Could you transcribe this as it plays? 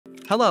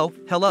Hello,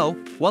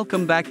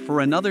 welcome back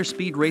for another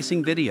speed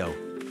racing video.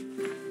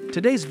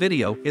 Today's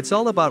video, it's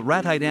all about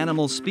Ratite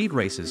animals speed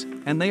races,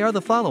 and they are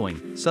the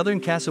following: Southern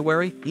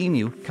Cassowary,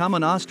 Emu,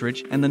 Common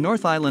Ostrich, and the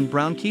North Island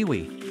Brown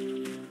Kiwi.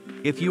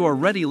 If you are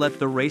ready, let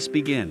the race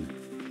begin.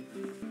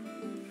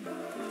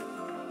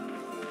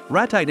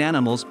 Ratite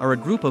animals are a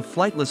group of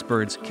flightless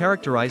birds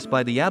characterized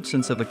by the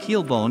absence of a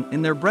keel bone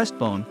in their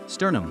breastbone,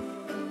 sternum.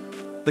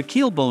 The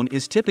keel bone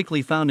is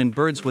typically found in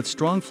birds with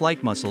strong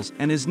flight muscles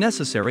and is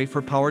necessary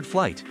for powered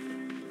flight.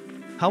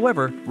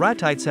 However,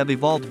 ratites have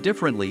evolved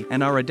differently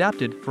and are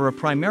adapted for a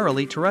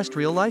primarily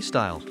terrestrial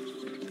lifestyle.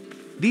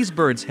 These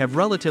birds have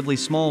relatively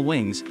small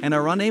wings and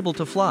are unable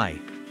to fly.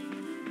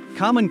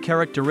 Common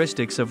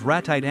characteristics of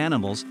ratite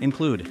animals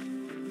include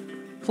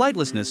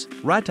flightlessness.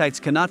 Ratites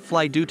cannot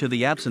fly due to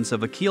the absence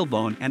of a keel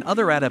bone and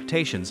other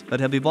adaptations that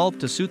have evolved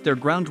to suit their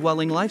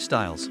ground-dwelling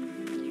lifestyles.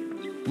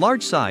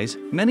 Large size.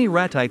 Many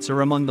ratites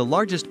are among the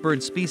largest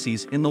bird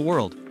species in the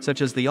world,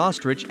 such as the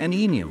ostrich and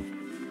emu.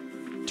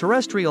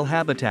 Terrestrial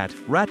habitat.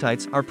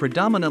 Ratites are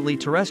predominantly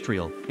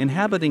terrestrial,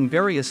 inhabiting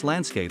various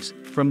landscapes,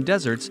 from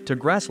deserts to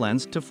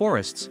grasslands to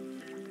forests.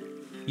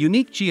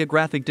 Unique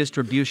geographic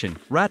distribution.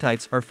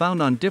 Ratites are found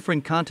on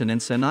different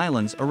continents and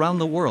islands around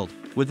the world,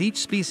 with each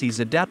species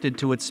adapted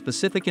to its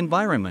specific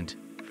environment.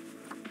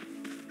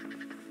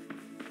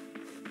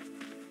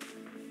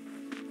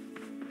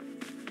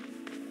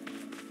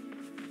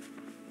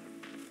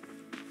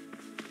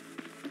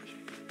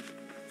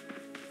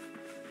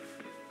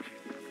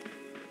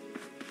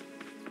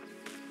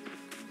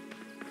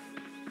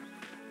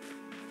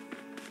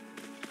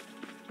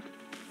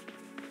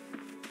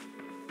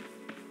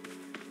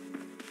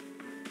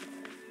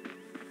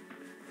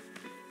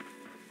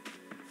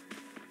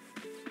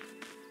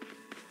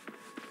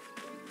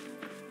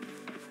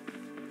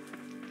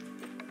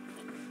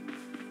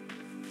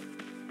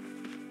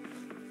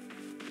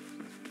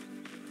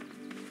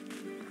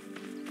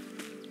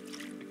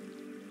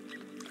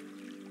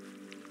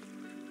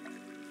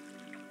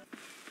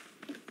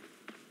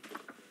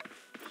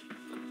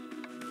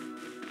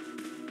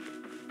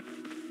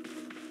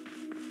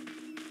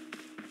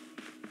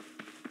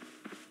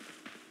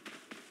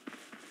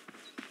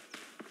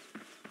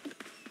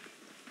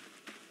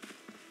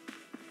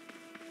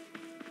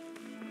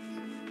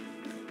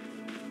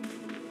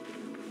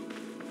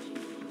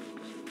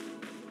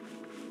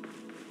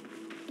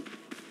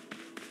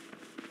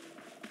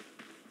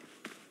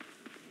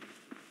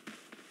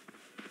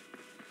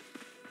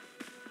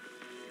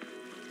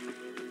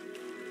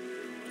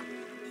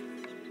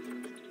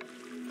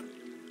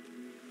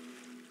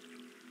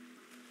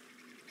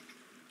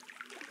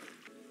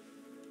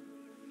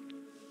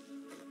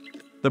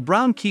 The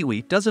brown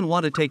kiwi doesn't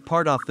want to take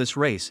part of this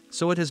race,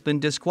 so it has been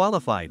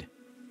disqualified.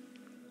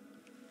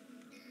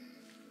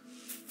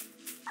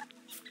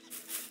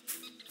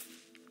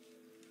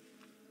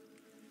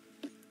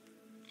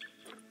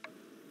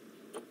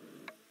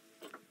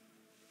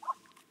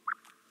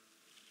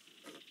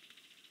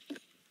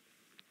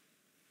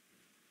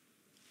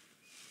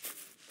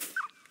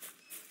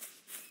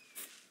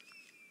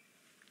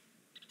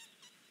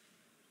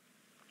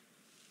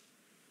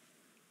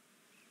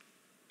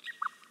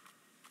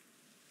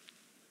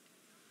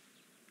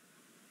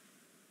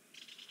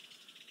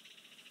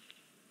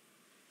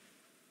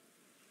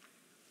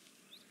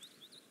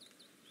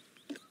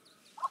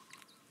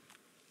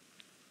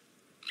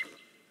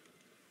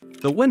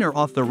 The winner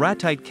of the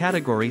Ratite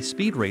category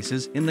speed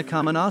races in the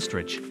Common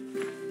Ostrich.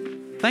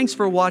 Thanks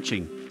for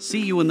watching.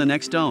 See you in the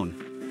next one.